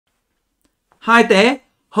Hi there,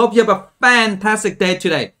 hope you have a fantastic day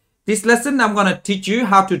today. This lesson I'm going to teach you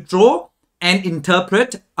how to draw and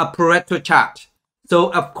interpret a Pareto chart.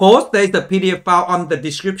 So of course there is the PDF file on the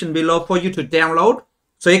description below for you to download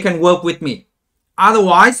so you can work with me.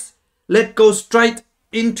 Otherwise, let's go straight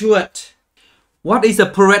into it. What is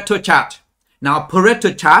a Pareto chart? Now a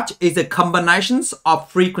Pareto chart is a combination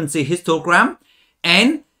of frequency histogram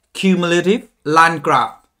and cumulative line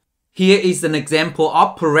graph. Here is an example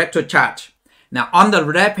of Pareto chart. Now on the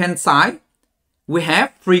left hand side, we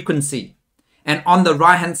have frequency. And on the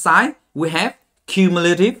right hand side, we have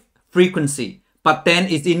cumulative frequency. But then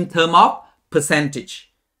it's in terms of percentage.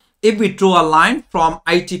 If we draw a line from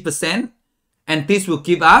 80%, and this will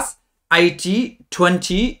give us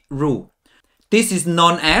 80-20 rule. This is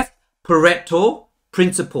known as Pareto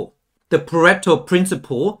principle. The Pareto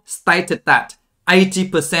principle stated that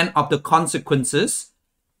 80% of the consequences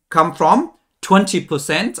come from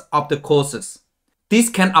 20% of the causes. This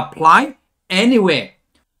can apply anywhere.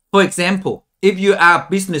 For example, if you are a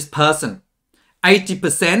business person,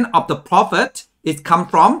 80% of the profit is come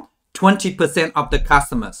from 20% of the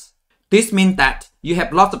customers. This means that you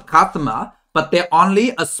have lots of customers, but there are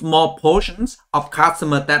only a small portions of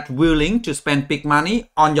customers that are willing to spend big money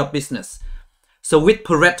on your business. So with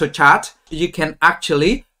Pareto chart, you can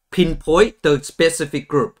actually pinpoint the specific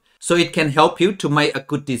group. So it can help you to make a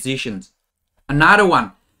good decision. Another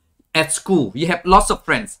one, at school, you have lots of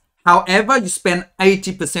friends. However, you spend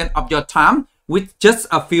 80% of your time with just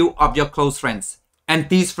a few of your close friends. And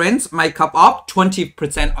these friends make up of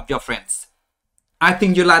 20% of your friends. I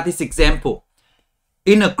think you like this example.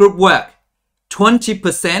 In a group work,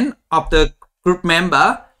 20% of the group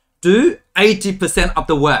member do 80% of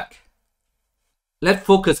the work. Let's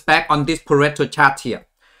focus back on this Pareto chart here.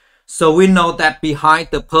 So we know that behind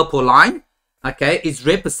the purple line, okay, is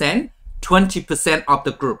represent 20% of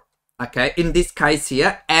the group. Okay, in this case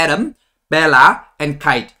here, Adam, Bella, and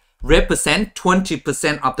Kate represent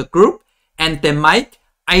 20% of the group, and they make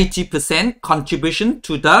 80% contribution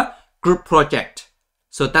to the group project.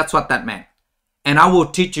 So that's what that meant. And I will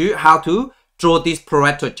teach you how to draw this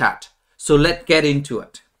Pareto chart. So let's get into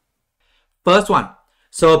it. First one.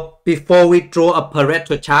 So before we draw a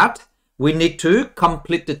Pareto chart, we need to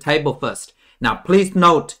complete the table first. Now please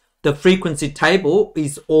note the frequency table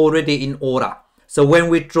is already in order. So when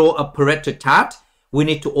we draw a Pareto chart, we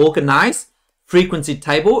need to organize frequency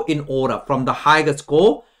table in order from the highest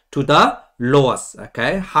score to the lowest.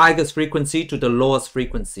 Okay, highest frequency to the lowest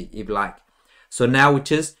frequency, if you like. So now we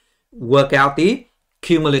just work out the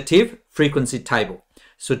cumulative frequency table.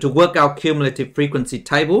 So to work out cumulative frequency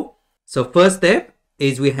table, so first step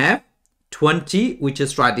is we have 20. We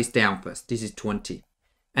just write this down first. This is 20.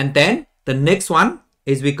 And then the next one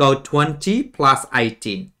is we go 20 plus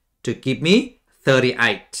 18 to give me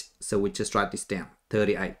 38. So we just write this down,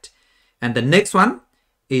 38. And the next one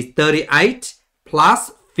is 38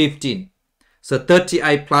 plus 15. So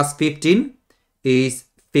 38 plus 15 is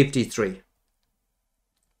 53.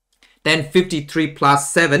 Then 53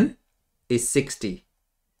 plus 7 is 60.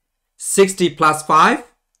 60 plus 5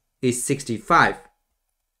 is 65.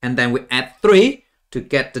 And then we add 3 to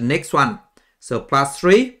get the next one. So plus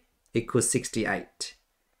 3 equals 68.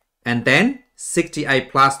 And then 68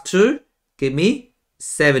 plus 2 give me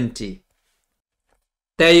 70.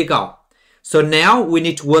 There you go. So now we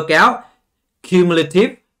need to work out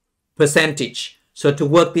cumulative percentage. So to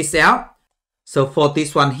work this out, so for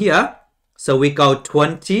this one here, so we go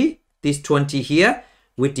 20, this 20 here,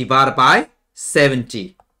 we divide by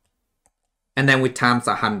 70. And then we times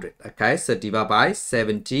 100. Okay, so divide by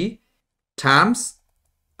 70 times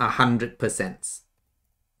 100%.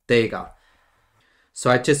 There you go. So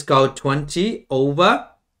I just go 20 over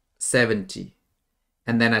 70.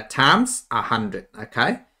 And then I times 100.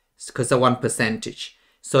 Okay, because I want percentage.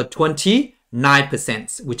 So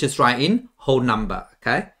 29%, which is right in whole number.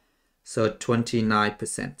 Okay, so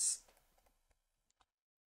 29%.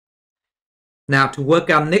 Now to work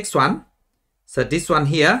out next one. So this one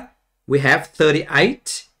here, we have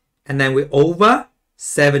 38 and then we over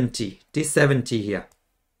 70, this 70 here.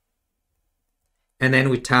 And then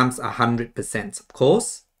we times 100%, of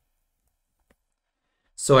course.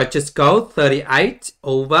 So I just go 38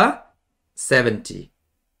 over 70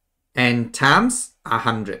 and times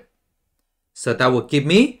 100. So that will give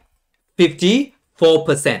me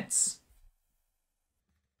 54%.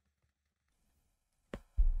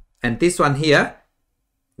 And this one here,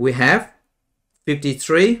 we have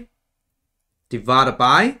 53 divided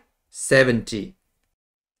by 70,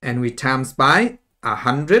 and we times by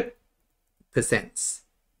 100%.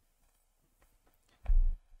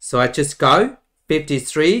 So I just go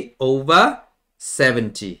 53 over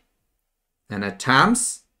 70. and a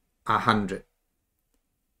times 100.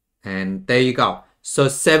 And there you go. So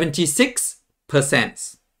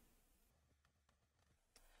 76%.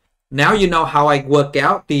 Now you know how I work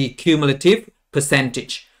out the cumulative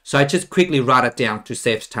percentage. So I just quickly write it down to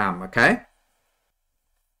save time, okay?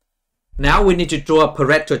 Now we need to draw a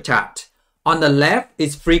Pareto chart. On the left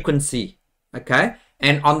is frequency, okay?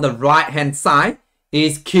 And on the right hand side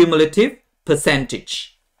is cumulative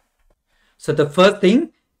percentage. So the first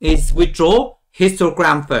thing is we draw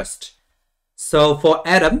histogram first. So for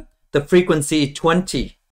Adam, the frequency is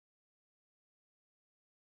 20.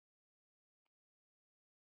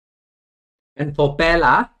 And for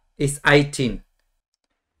Bella, it's 18.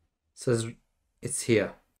 So it's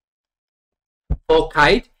here. For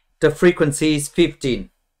Kate, the frequency is 15.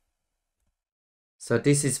 So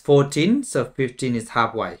this is 14, so 15 is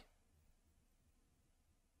halfway.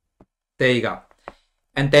 There you go.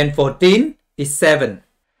 And then for Dean is 7.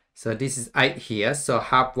 So this is 8 here, so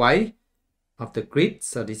halfway of the grid.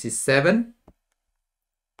 So this is 7.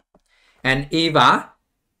 And Eva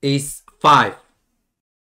is 5.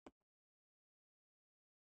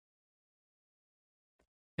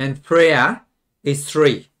 And Freya is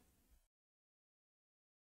 3.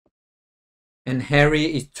 And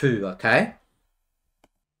Harry is 2, okay?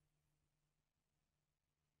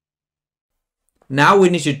 Now we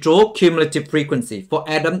need to draw cumulative frequency. For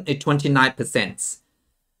Adam, it's 29%.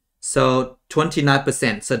 So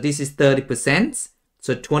 29%. So this is 30%.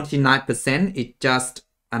 So 29% is just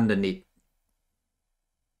underneath.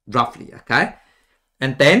 Roughly, okay?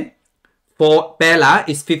 And then for Bella,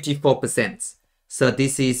 it's 54%. So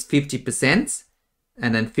this is 50%.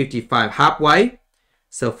 And then 55 halfway.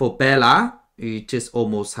 So for Bella, it's just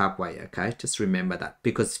almost halfway, okay? Just remember that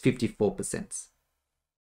because 54%.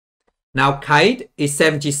 Now Kate is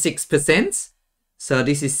 76%. So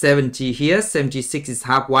this is 70 here. 76 is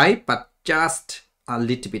halfway, but just a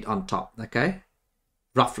little bit on top, okay?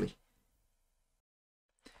 Roughly.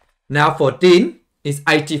 Now for Dean is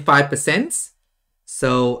 85%.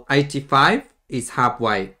 So 85 is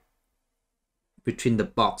halfway between the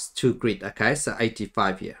box, 2 grid, okay? So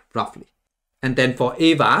 85 here, roughly. And then for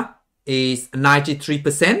Eva is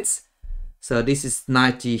 93%. So this is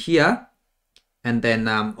 90 here. And then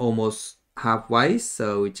almost halfway,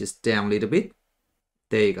 so we just down a little bit.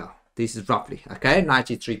 There you go. This is roughly, okay,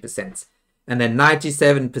 93%. And then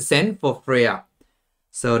 97% for Freya.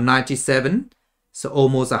 So 97, so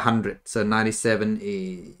almost 100. So 97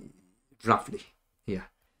 is roughly here.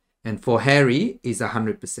 And for Harry is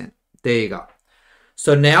 100%. There you go.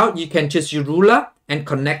 So now you can just use ruler and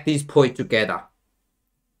connect these points together.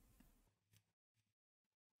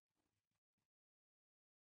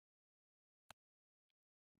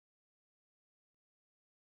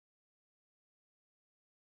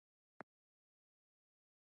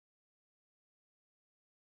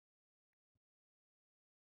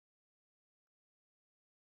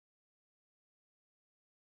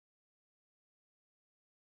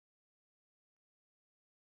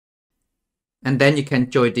 And then you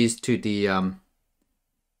can join these to the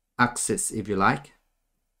axis if you like.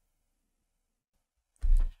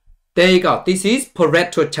 There you go. This is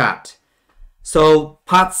Pareto chart. So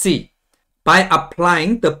part C. By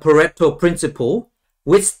applying the Pareto principle,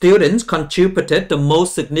 which students contributed the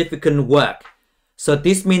most significant work. So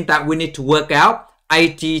this means that we need to work out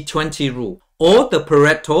 80-20 rule or the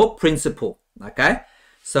Pareto principle. Okay.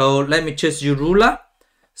 So let me just use ruler.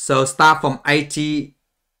 So start from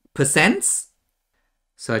 80%.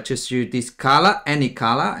 So I just use this color, any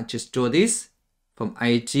color. I just draw this from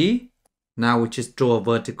 80. Now we just draw a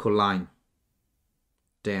vertical line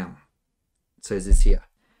down. So this is here.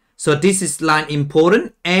 So this is line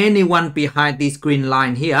important. Anyone behind this green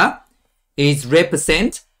line here is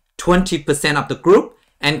represent 20% of the group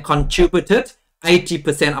and contributed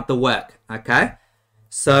 80% of the work. Okay.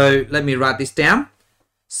 So let me write this down.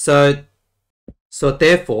 So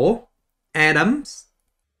therefore, Adams,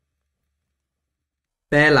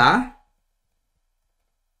 Bella,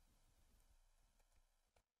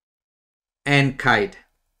 and Kate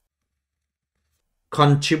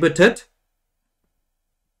contributed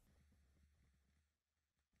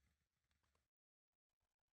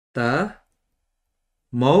the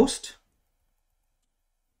most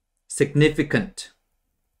significant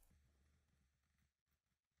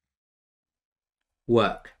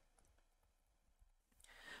work.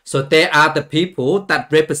 So they are the people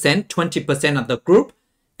that represent 20% of the group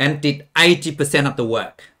and did 80% of the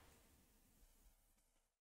work.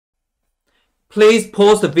 Please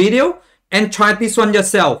pause the video and try this one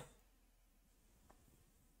yourself.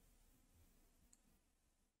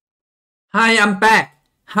 Hi, I'm back.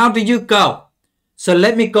 How do you go? So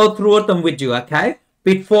let me go through them with you, okay?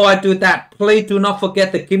 Before I do that, please do not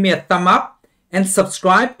forget to give me a thumb up and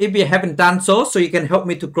subscribe if you haven't done so you can help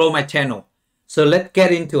me to grow my channel. So let's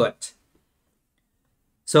get into it.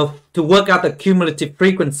 So to work out the cumulative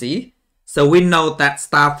frequency, so we know that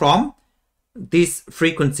start from this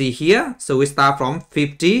frequency here. So we start from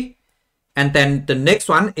 50. And then the next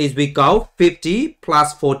one is we go 50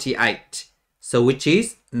 plus 48. So which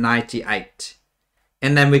is 98.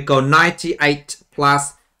 And then we go 98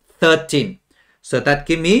 plus 13. So that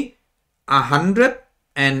give me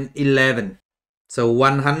 111. So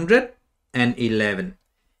 111.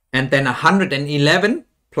 And then 111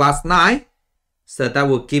 plus 9. So that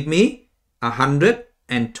will give me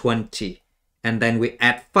 120. And then we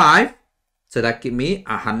add 5. So that give me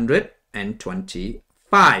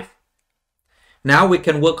 125. Now we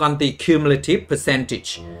can work on the cumulative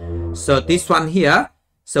percentage. So this one here,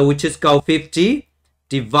 so we just go 50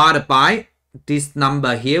 divided by this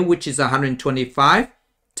number here, which is 125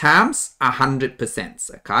 times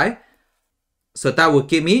 100%, okay? So that will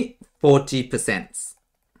give me 40%.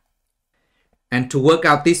 And to work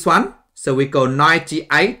out this one, so we go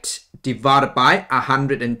 98 divided by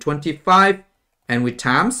 125 and we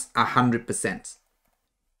times 100%.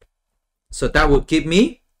 So that will give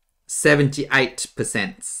me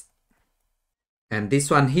 78%. And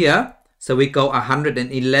this one here, so we go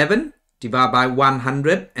 111 divided by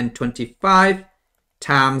 125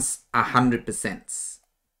 times 100%.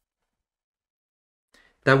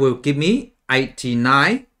 That will give me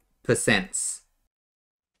 89%.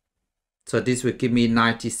 So this will give me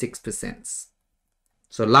 96%.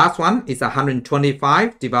 So last one is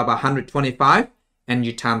 125 divided by 125 and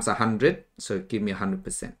you times 100, so give me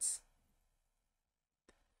 100%.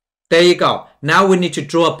 There you go. Now we need to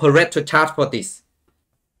draw a Pareto chart for this.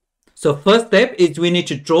 So first step is we need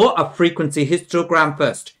to draw a frequency histogram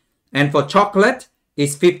first. And for chocolate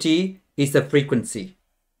is 50 is the frequency.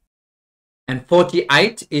 And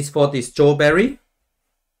 48 is for the strawberry.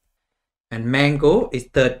 And mango is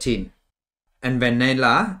 13. And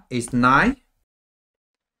vanilla is 9.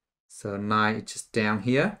 So 9 is just down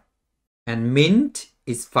here. And mint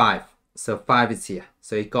is 5. So 5 is here.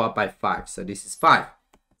 So it got up by 5. So this is 5.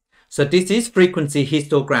 So this is frequency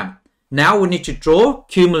histogram. Now we need to draw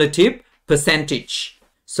cumulative percentage.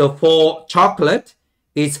 So for chocolate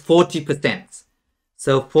is 40%.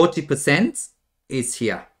 So 40% is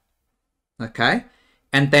here. Okay.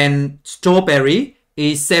 And then strawberry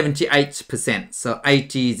is 78%. So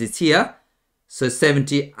 80 is here. So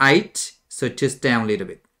 78. So just down a little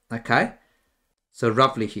bit. Okay. So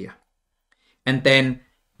roughly here. And then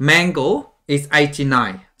mango is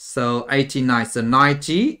 89. So 89, so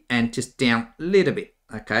 90 and just down a little bit.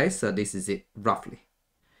 Okay, so this is it roughly.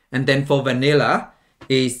 And then for vanilla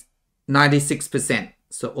is 96%.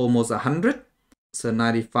 So almost 100. So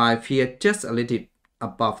 95 here, just a little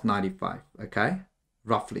above 95. Okay,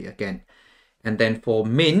 roughly again. And then for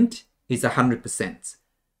mint is 100%.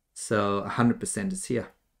 So 100% is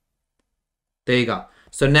here. There you go.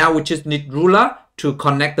 So now we just need ruler to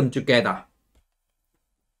connect them together.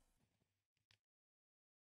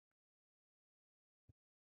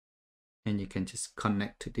 And you can just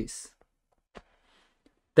connect to this.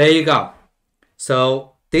 There you go.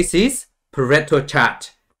 So this is Pareto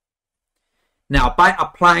chart. Now by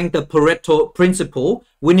applying the Pareto principle,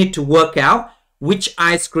 we need to work out which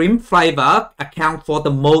ice cream flavor account for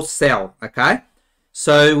the most sale. Okay.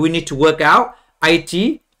 So we need to work out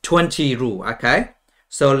 80-20 rule. Okay.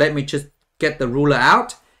 So let me just get the ruler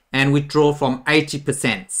out and we draw from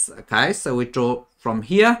 80%. Okay. So we draw from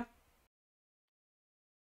here.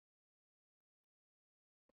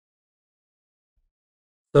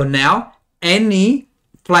 So now any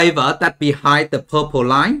flavor that behind the purple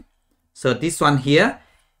line, so this one here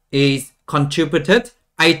is contributed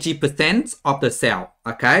 80% of the sale.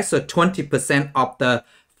 Okay, so 20% of the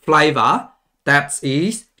flavor that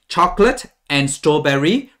is chocolate and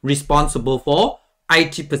strawberry responsible for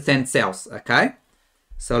 80% sales. Okay,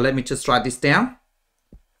 so let me just write this down.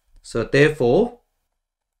 So therefore,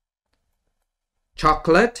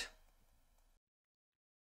 chocolate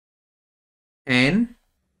and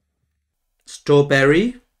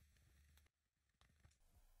strawberry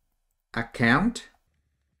account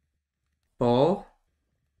for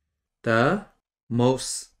the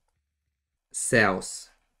most sales.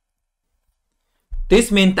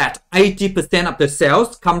 This means that 80% of the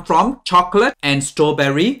sales come from chocolate and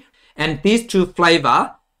strawberry, and these two flavors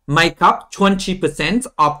make up 20%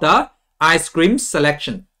 of the ice cream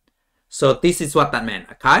selection. So this is what that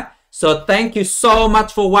meant. Okay, so thank you so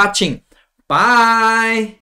much for watching. Bye.